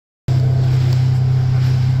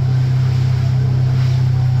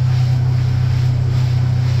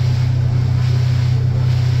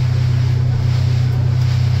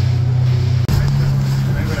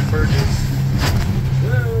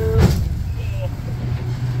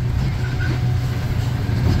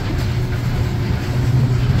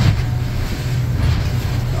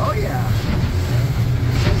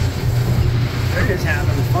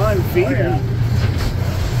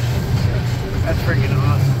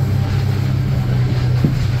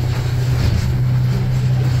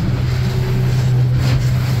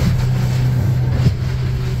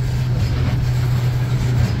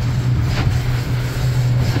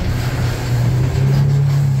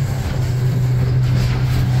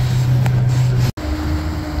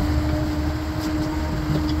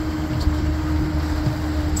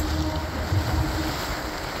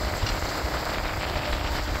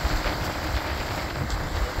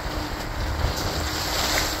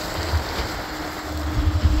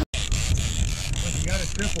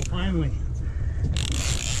beautiful, finally.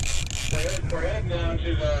 We're heading down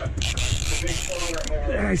to the big spawner hole.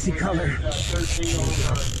 There, I see color.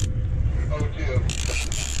 13/02.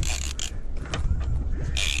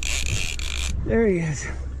 There he is.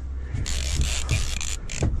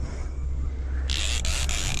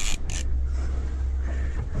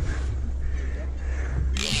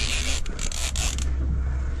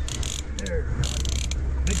 There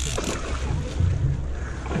we go.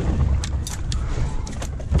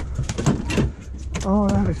 Oh,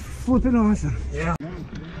 that was flipping awesome. Yeah.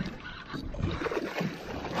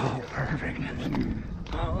 Oh, perfect.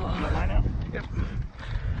 Oh, I know. Yep.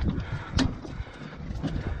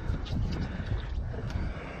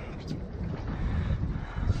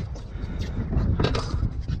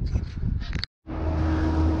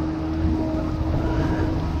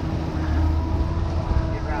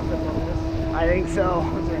 I think so.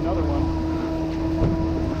 Is there another one?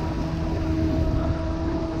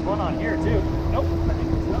 There's one on here too. Nope, I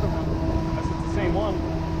think there's another one. Unless it's the same one.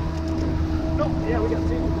 Nope, yeah, we got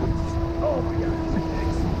two. Oh my god,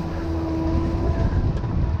 thanks.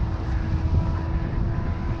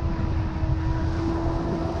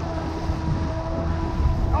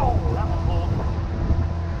 Oh, that one pulled.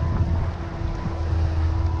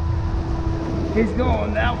 He's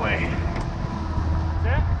going that way. What's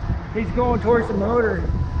that? He's going towards the motor.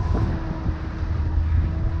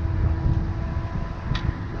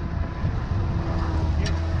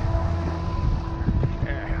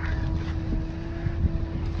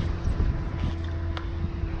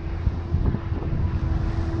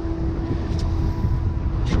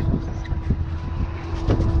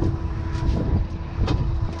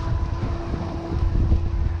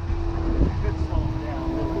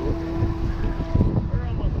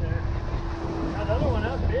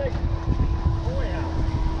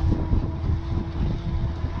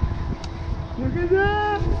 Look at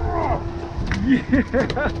that! Yeah!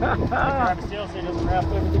 Grab a sail so he doesn't wrap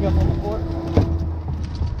everything up on the floor.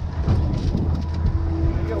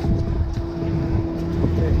 There you go.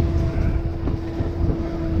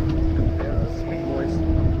 Yeah, those sweet boys.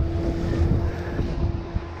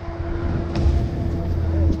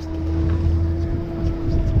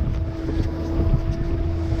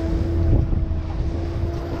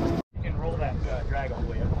 You can roll that drag all the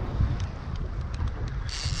way up.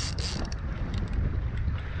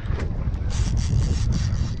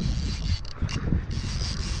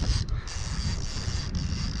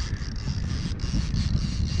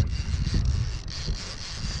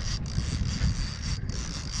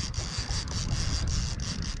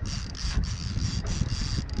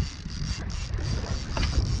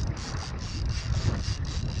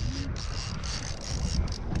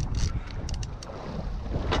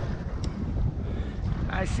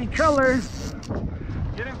 I see colors.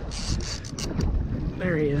 Get him.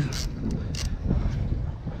 There he is.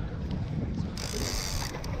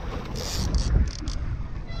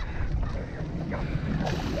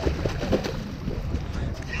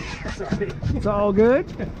 Sorry. It's all good.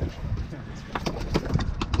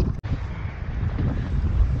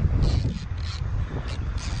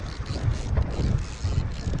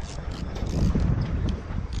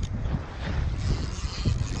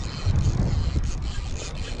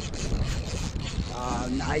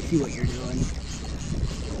 I see what you're doing.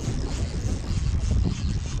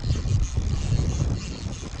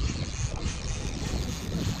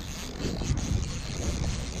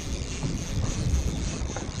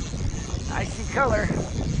 I see color.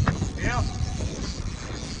 Yeah.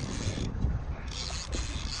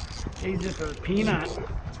 He's just a peanut.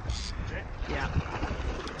 Okay. Yeah.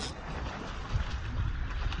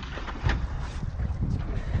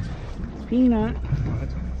 Peanut.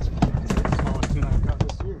 Smallest tuna I've got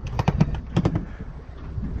this year.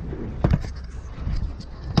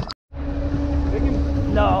 Big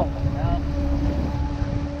one? No. No.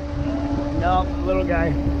 No, little guy.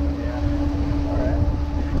 Yeah. Alright.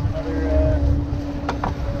 Another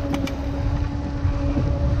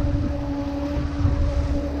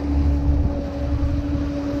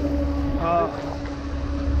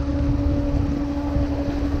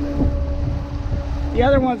The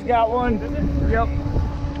other one's got one. Is it? Yep.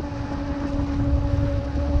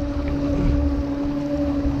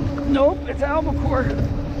 Nope, it's albacore.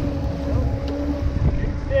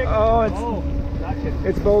 stick. Oh, it's gotcha.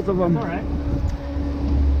 it's both of them. All right.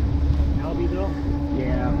 Albie though.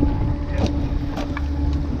 Yeah.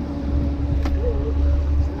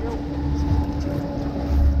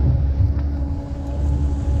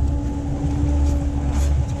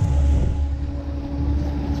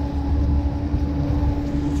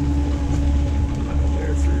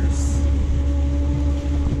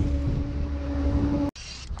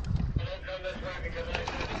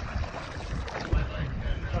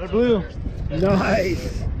 blue.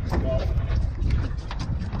 Nice.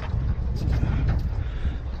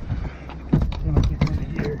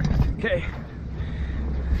 Okay.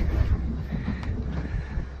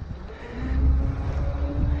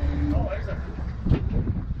 Oh, there's a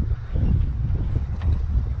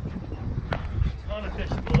ton of fish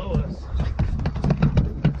below us.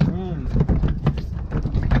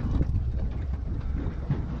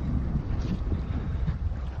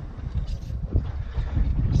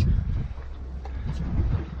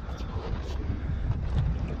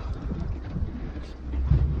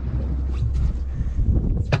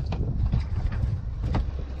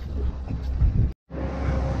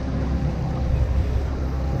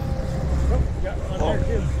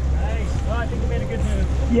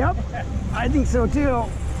 Yep, I think so too.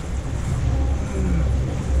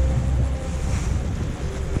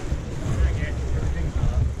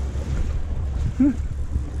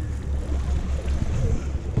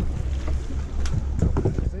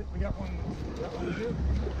 We got one too.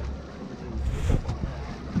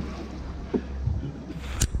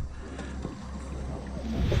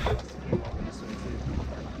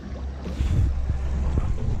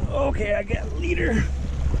 Okay, I got a leader.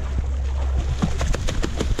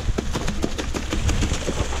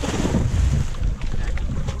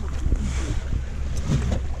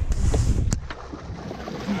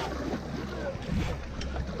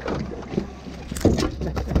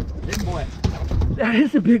 Big boy. That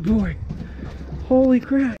is a big boy. Holy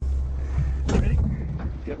crap. Ready?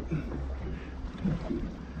 Yep.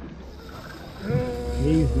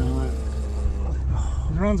 He's not.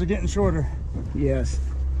 His runs are getting shorter. Yes.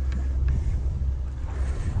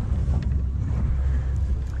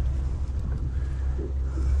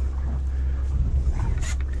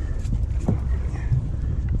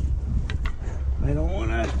 I don't want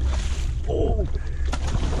to. Oh.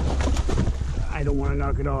 I don't want to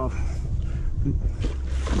knock it off.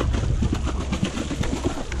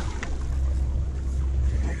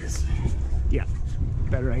 I guess. Yeah.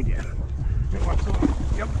 Better idea.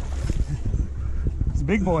 Yep. It's a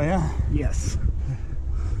big boy, yeah? Yes.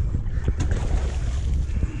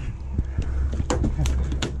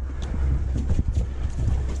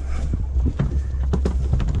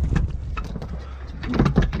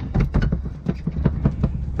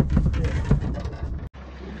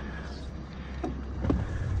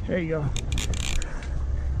 There you go.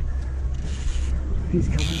 He's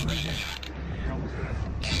coming right there.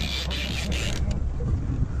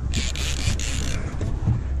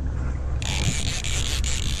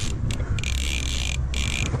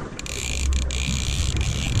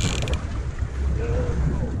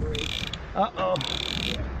 Uh-oh.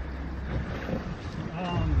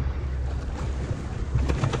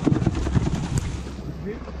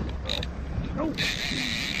 Oh.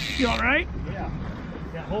 You all right? Yeah.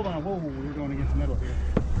 Yeah, hold on. Whoa, we're going against the middle here.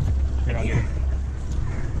 Here, I'll get it.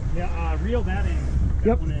 Yeah, reel that in. That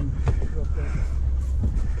Yep. one in real quick. Try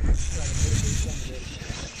to mitigate some of it.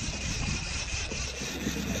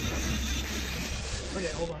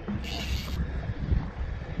 Okay, hold on.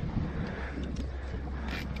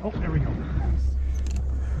 Oh, there we go.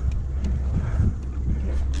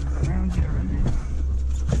 Around here, around here.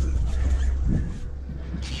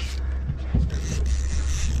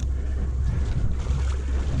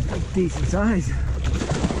 Decent size.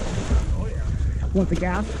 Oh, yeah. Want the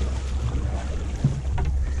gap?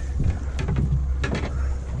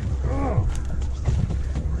 Oh.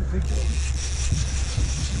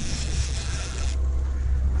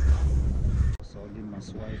 So I'll give him a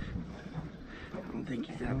swipe. I don't think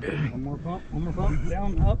he's that big. One more pump,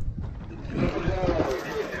 down, up.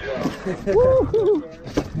 Woo-hoo.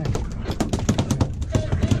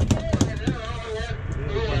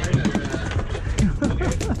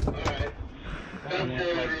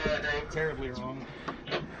 Terribly wrong.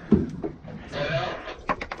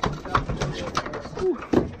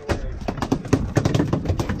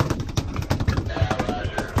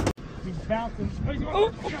 He's bouncing.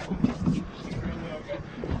 Oh.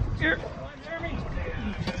 Here.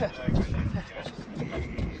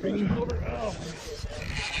 Bring him over. Oh.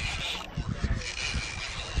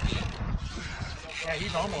 Yeah,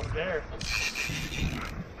 he's almost there.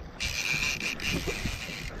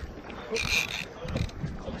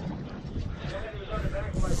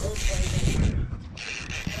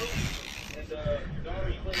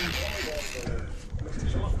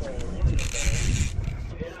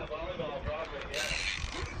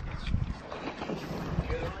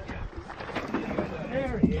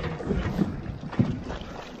 There he is.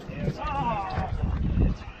 Oh.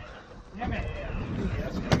 Damn it.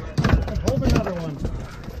 Hold another one.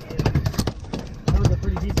 That was a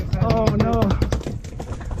pretty decent size. Oh no.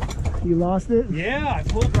 You lost it? Yeah, I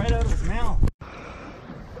pulled right out of his mouth.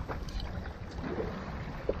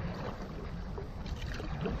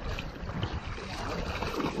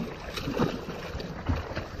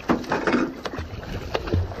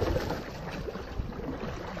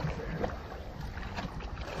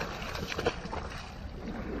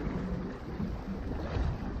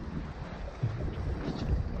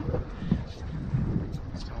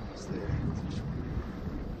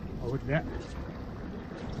 Oh, look at that.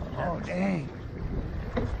 Oh, dang.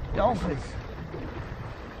 Dolphins.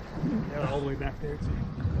 They're all the way back there, too.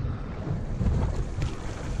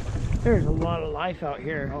 There's a lot of life out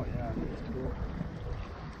here. Oh, yeah. That's cool.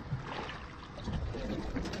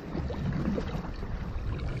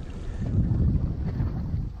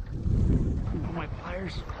 Oh, my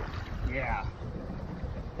pliers. Yeah.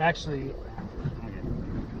 Actually, okay.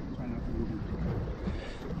 Try not to move him.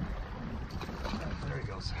 There he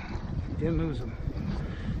goes. Didn't lose them.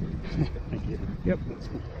 Thank you. Yep.